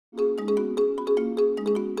Hi,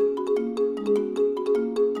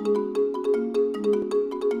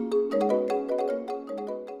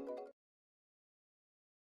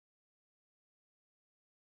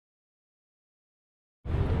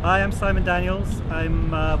 I'm Simon Daniels.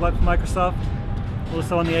 I'm work for Microsoft,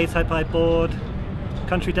 also on the typography board,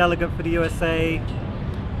 country delegate for the USA,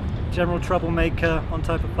 general troublemaker on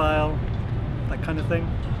Typophile, that kind of thing.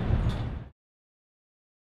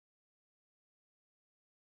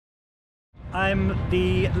 I'm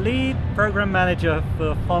the lead program manager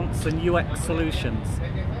for fonts and UX solutions,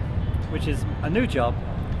 which is a new job.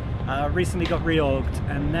 Recently got reorged,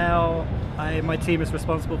 and now my team is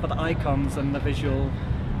responsible for the icons and the visual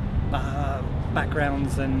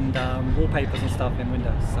backgrounds and wallpapers and stuff in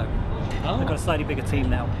Windows. So I've got a slightly bigger team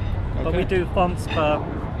now. Okay. But we do fonts for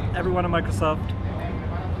everyone at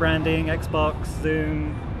Microsoft, branding, Xbox,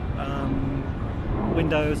 Zoom,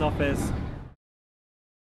 Windows, Office.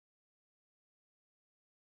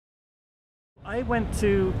 I went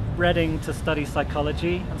to Reading to study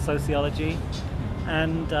psychology and sociology,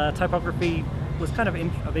 and typography was kind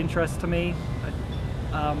of interest to me.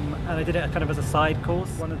 And I did it kind of as a side course.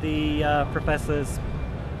 One of the professors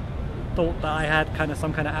thought that I had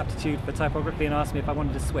some kind of aptitude for typography and asked me if I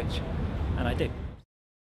wanted to switch, and I did.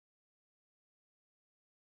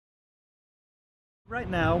 Right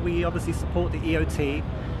now we obviously support the EOT,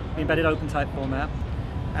 the embedded open type format,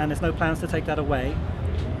 and there's no plans to take that away.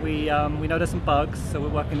 We know there's some bugs, so we're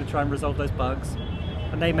working to try and resolve those bugs,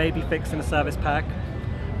 and they may be fixed in a service pack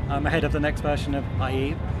ahead of the next version of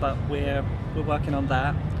IE, but we're working on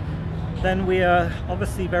that. Then we are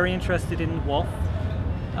obviously very interested in WOFF,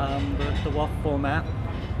 the WOFF format,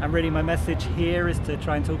 and really my message here is to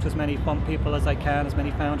try and talk to as many font people as I can, as many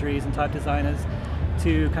foundries and type designers,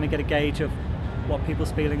 to kind of get a gauge of what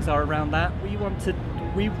people's feelings are around that. We want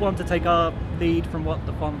to take our lead from what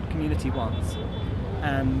the font community wants,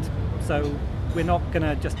 and so we're not going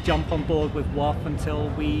to just jump on board with WOFF until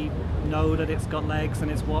we know that it's got legs and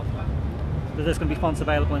that there's going to be fonts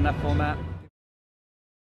available in that format.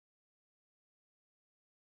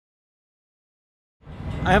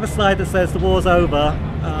 I have a slide that says the war's over,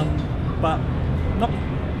 but not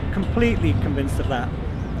completely convinced of that.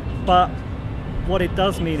 But what it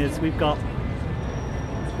does mean is we've got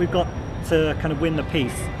to kind of win the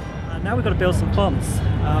peace. Now we've got to build some fonts.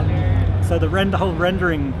 So the whole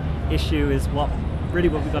rendering issue is what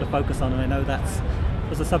we've got to focus on, and I know that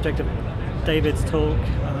was the subject of David's talk,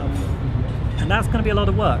 and that's going to be a lot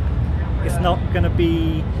of work. It's not going to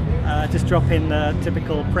be just dropping the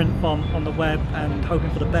typical print font on the web and hoping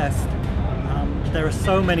for the best. There are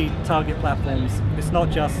so many target platforms. It's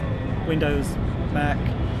not just Windows, Mac,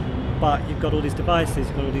 but you've got all these devices,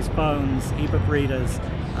 you've got all these phones, ebook readers,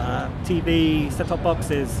 TV, set-top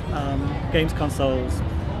boxes, games consoles,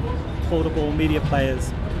 portable media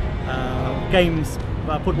players, games,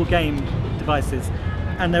 portable game devices,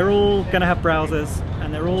 and they're all going to have browsers,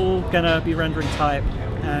 and they're all going to be rendering type,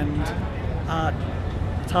 and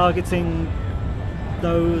targeting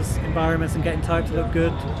those environments and getting type to look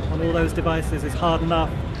good on all those devices is hard enough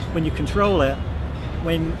when you control it.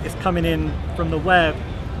 When it's coming in from the web,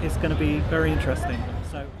 it's going to be very interesting.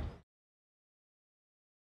 So.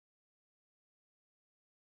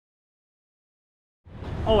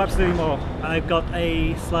 Oh, absolutely more. I've got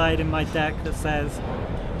a slide in my deck that says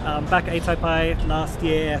back at typography last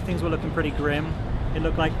year, things were looking pretty grim. It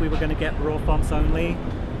looked like we were going to get raw fonts only.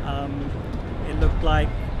 It looked like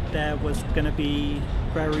there was going to be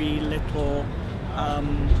very little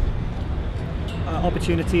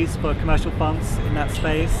opportunities for commercial fonts in that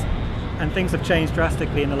space, and things have changed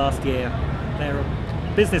drastically in the last year. Their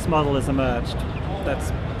business model has emerged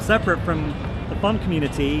that's separate from the font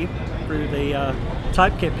community through the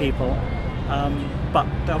typekit people, but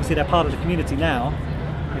obviously they're part of the community now.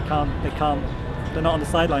 They're not on the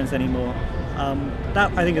sidelines anymore.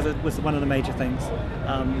 That I think was one of the major things.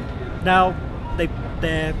 Now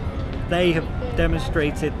they have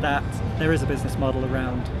demonstrated that there is a business model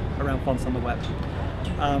around fonts on the web.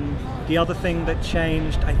 The other thing that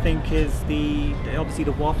changed, I think, is obviously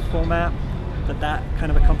the WOFF format. That kind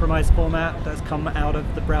of a compromise format that's come out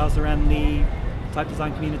of the browser and the type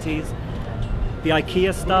design communities. The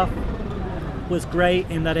IKEA stuff was great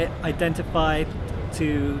in that it identified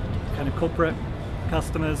to kind of corporate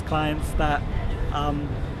customers, clients, that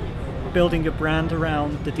building your brand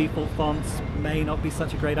around the default fonts may not be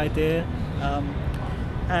such a great idea.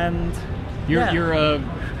 And your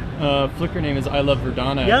Flickr name is I Love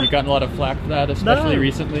Verdana. Yeah. Have you gotten a lot of flack for that, especially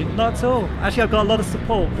recently? Not at all. Actually, I've got a lot of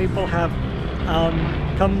support. People have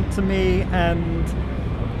come to me and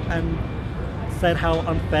said how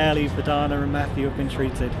unfairly Vidana and Matthew have been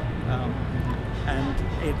treated, and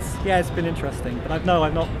it's been interesting. But I've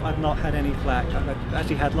not had any flack. I've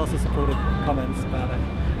actually had lots of supportive comments about it,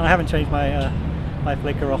 and I haven't changed my my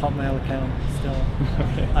Flickr or Hotmail account still.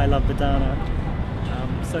 Okay. I love Vidana.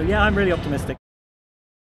 So yeah, I'm really optimistic.